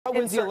What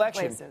wins the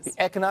election? The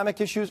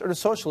economic issues or the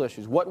social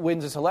issues? What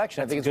wins this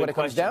election? I think it's what it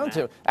comes down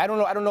to. I don't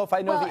know if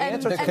I know the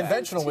answer. The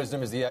conventional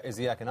wisdom is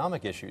the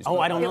economic issues. Oh,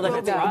 I don't know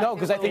that. No,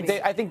 because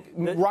I think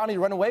Ronnie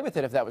would run away with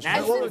it if that was true.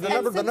 Well,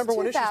 the number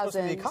one issue is supposed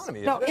to be the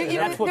economy. No,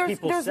 that's what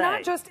people say. There's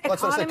not just economy.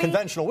 Let's not say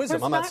conventional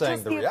wisdom. I'm not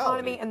saying the reality. There's not just the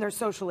economy and there's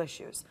social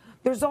issues.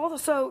 There's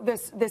also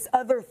this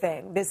other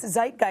thing, this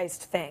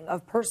zeitgeist thing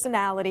of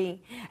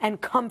personality and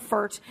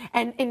comfort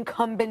and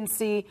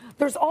incumbency.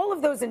 There's all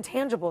of those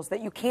intangibles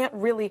that you can't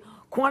really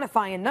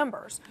quantify in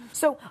numbers.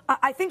 So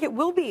I think it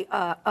will be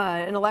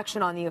an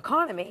election on the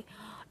economy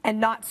and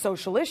not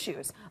social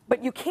issues.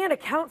 But you can't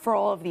account for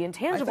all of the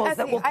intangibles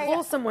that will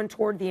pull someone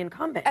toward the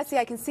incumbent. Essie,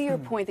 I can see your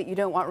point that you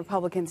don't want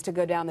Republicans to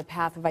go down the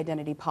path of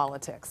identity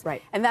politics.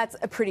 Right. And that's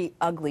a pretty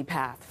ugly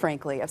path,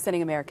 frankly, of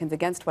sending Americans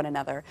against one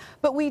another.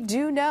 But we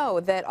do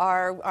know that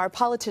our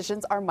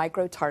politicians are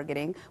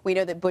micro-targeting. We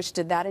know that Bush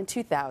did that in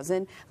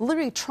 2000,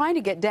 literally trying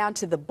to get down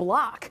to the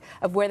block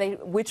of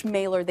which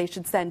mailer they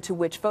should send to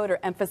which voter,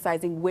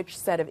 emphasizing which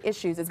set of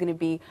issues is going to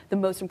be the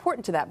most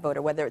important to that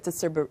voter, whether it's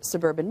a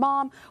suburban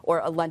mom or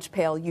a lunch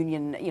pail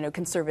union,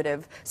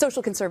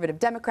 social conservative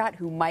Democrat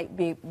who might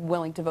be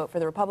willing to vote for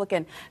the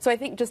Republican. So I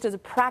think just as a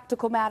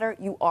practical matter,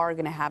 you are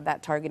going to have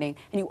that targeting,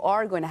 and you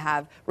are going to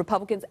have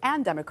Republicans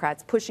and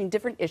Democrats pushing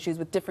different issues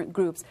with different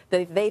groups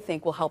that they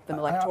think will help them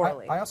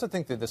electorally. I also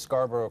think that the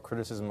Scarborough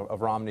criticism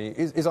of Romney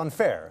is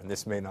unfair, and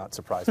this may not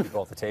surprise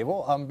people at the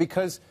table,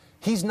 because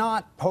he's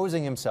not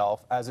posing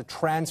himself as a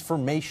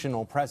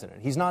transformational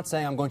president. He's not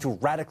saying, I'm going to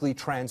radically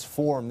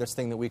transform this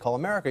thing that we call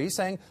America. He's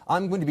saying,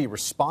 I'm going to be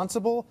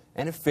responsible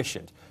and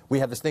efficient. We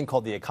have this thing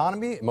called the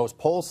economy. Most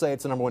polls say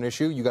it's the number one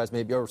issue. You guys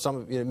may be, or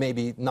some,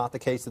 maybe not the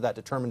case that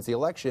determines the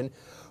election.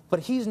 But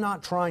he's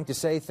not trying to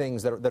say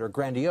things that are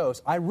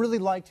grandiose. I really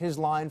liked his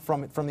line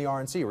from the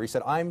RNC where he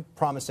said, I'm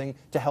promising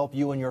to help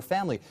you and your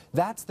family.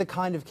 That's the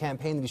kind of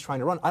campaign that he's trying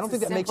to run. I don't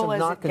think that makes him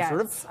not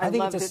conservative. I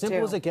think it's as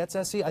simple as it gets,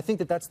 Essie. I think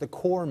that that's the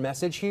core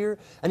message here.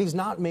 And he's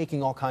not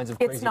making all kinds of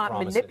crazy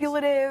promises. It's not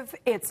manipulative.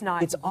 It's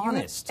not. It's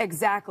honest.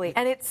 Exactly.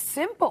 And it's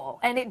simple.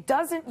 And it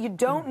doesn't, you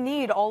don't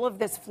need all of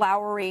this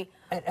flowery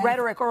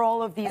rhetoric or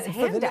all of these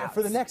handouts.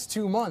 For the next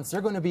 2 months, they're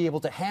going to be able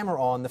to hammer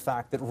on the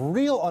fact that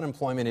real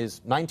unemployment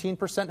is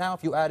 19% now,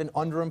 if you add in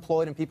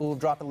underemployed and people who've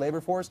dropped the labor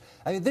force.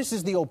 I mean, this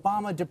is the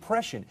Obama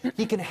depression.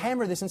 He can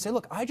hammer this and say,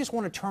 look, I just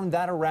want to turn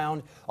that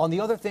around. On the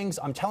other things,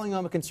 I'm telling you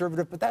I'm a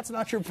conservative, but that's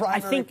not your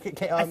primary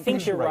I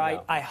think you're right.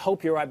 Now. I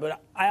hope you're right.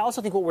 But I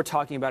also think what we're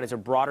talking about is a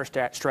broader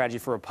strategy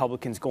for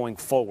Republicans going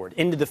forward,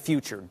 into the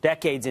future,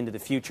 decades into the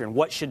future, and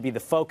what should be the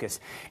focus.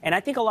 And I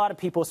think a lot of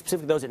people,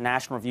 specifically those at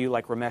National Review,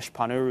 like Ramesh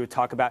Ponnuru,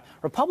 talk about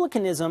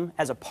Republicanism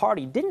as a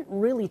party didn't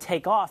really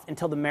take off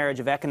until the marriage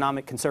of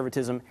economic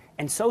conservatism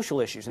and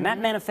social issues. And that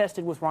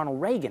manifested with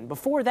Ronald Reagan.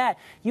 Before that,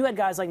 you had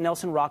guys like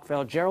Nelson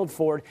Rockefeller, Gerald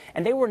Ford,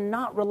 and they were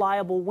not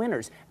reliable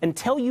winners.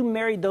 Until you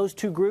married those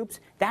two groups,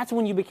 that's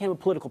when you became a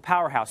political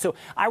powerhouse. So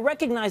I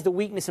recognize the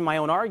weakness in my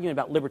own argument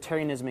about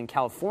libertarianism in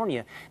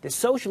California, that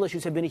social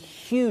issues have been a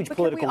huge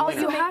political winner.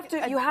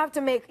 You have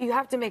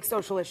to make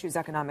social issues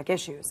economic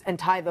issues and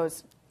tie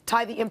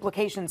the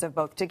implications of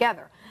both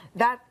together.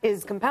 That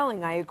is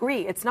compelling, I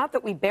agree. It's not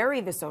that we bury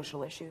the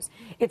social issues.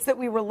 It's that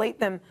we relate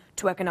them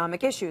to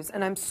economic issues.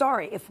 And I'm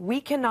sorry, if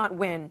we cannot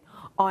win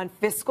on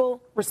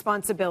fiscal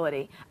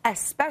responsibility,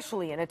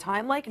 especially in a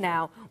time like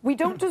now, we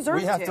don't deserve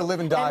to. We have to live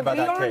and die by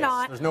that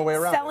case. There's no way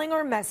around it. We are not selling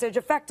our message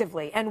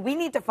effectively. And we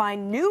need to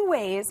find new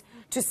ways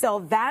to sell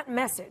that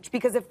message.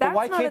 Because if that's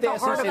not at the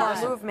heart of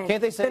our movement,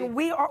 then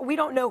we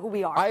don't know who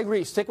we are. I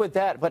agree. Stick with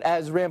that. But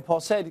as Rand Paul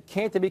said,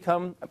 can't they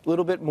become a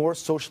little bit more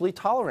socially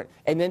tolerant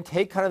and then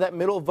take kind of that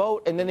middle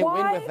vote and then they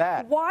win with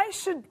that?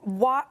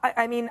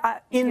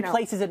 In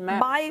places that matter,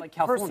 my like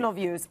California. personal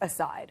views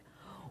aside,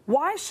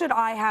 why should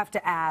I have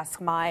to ask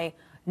my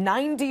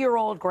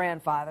 90-year-old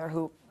grandfather,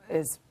 who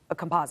is a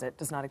composite,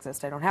 does not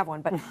exist, I don't have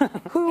one, but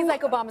who... He's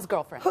like Obama's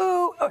girlfriend.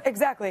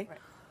 Exactly.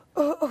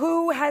 Right.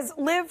 Who has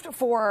lived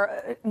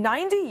for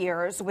 90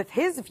 years with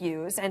his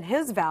views and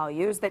his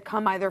values that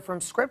come either from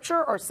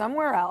Scripture or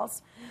somewhere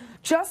else,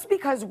 just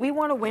because we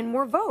want to win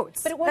more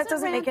votes. But that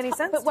doesn't make any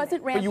sense. But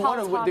wasn't Rand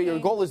Paul talking? Your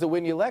goal is to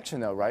win the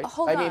election, though, right?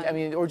 Hold on. I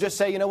mean, or just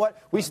say, you know what,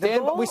 we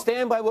stand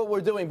by what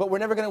we're doing, but we're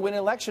never going to win an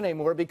election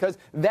anymore because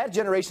that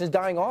generation is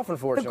dying off,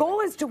 unfortunately. The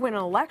goal is to win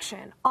an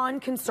election on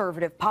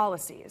conservative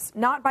policies,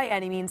 not by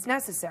any means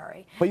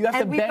necessary. But you have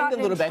to bend a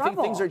little bit. I think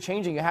things are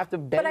changing. You have to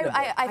bend. But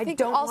I think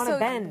don't also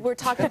bend. we're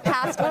talking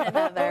past one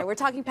another. We're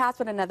talking past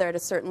one another at a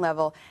certain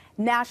level.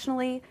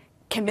 Nationally,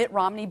 can Mitt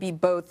Romney be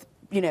both,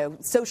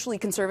 socially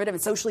conservative and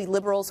socially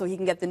liberal so he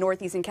can get the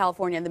Northeast and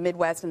California and the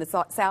Midwest and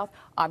the South?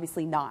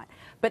 Obviously not.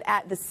 But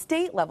at the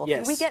state level,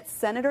 yes. Can we get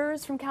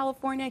senators from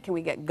California? Can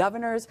we get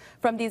governors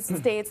from these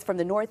states, from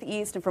the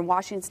Northeast and from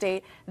Washington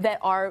State, that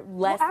are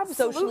less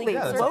socially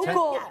conservative?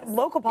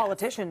 Local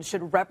politicians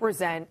should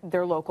represent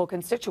their local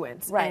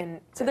constituents. Right. And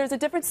so there's a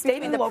difference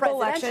state between and the local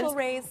presidential elections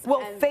race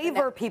will and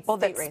favor the people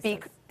that races.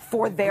 speak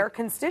for their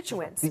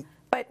constituents.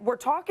 But we're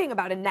talking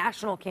about a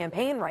national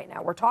campaign right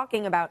now. We're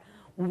talking about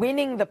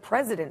winning the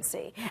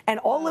presidency. And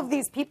all of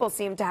these people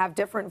seem to have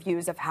different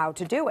views of how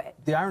to do it.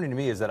 The irony to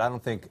me is that I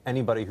don't think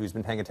anybody who's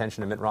been paying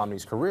attention to Mitt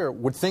Romney's career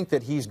would think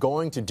that he's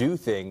going to do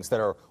things that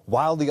are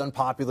wildly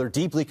unpopular,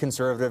 deeply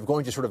conservative,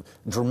 going to sort of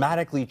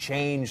dramatically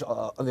change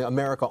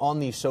America on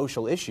these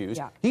social issues.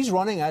 Yeah. He's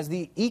running as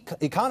the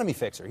economy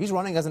fixer. He's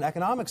running as an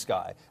economics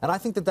guy. And I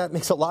think that that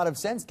makes a lot of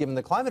sense given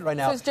the climate right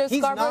now. So is Joe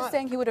Scarborough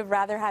saying he would have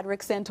rather had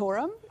Rick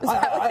Santorum?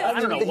 I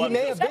don't know. He what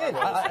may have been.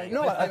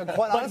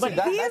 Quite honestly,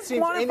 that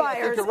seems. Amy,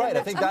 I think you're right.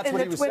 I think that's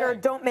what he was Twitter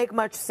saying. don't make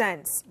much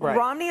sense. Right.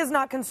 Romney is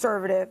not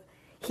conservative.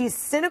 He's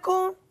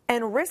cynical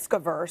and risk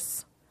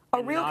averse.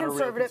 A real not a real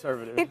conservative.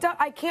 conservative.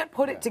 I can't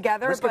put it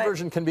together. Risk but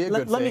aversion can be a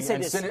good Let me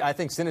thing. say And this. I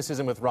think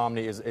cynicism with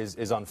Romney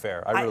is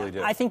unfair. I really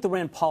do. I think the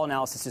Rand Paul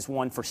analysis is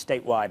one for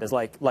statewide, as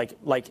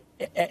like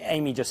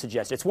Amy just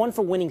suggested. It's one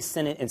for winning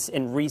Senate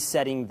and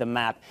resetting the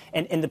map.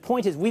 And the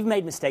point is, we've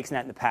made mistakes in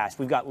that in the past.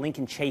 We've got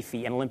Lincoln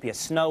Chafee and Olympia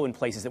Snowe in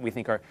places that we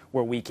think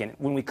we're weak in.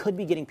 When we could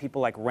be getting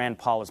people like Rand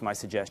Paul, is my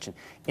suggestion,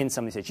 in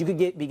some of these states. You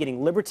could be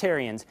getting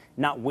libertarians,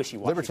 not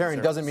wishy-washy.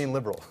 Libertarian doesn't mean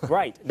liberal.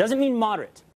 Right. Doesn't mean moderate.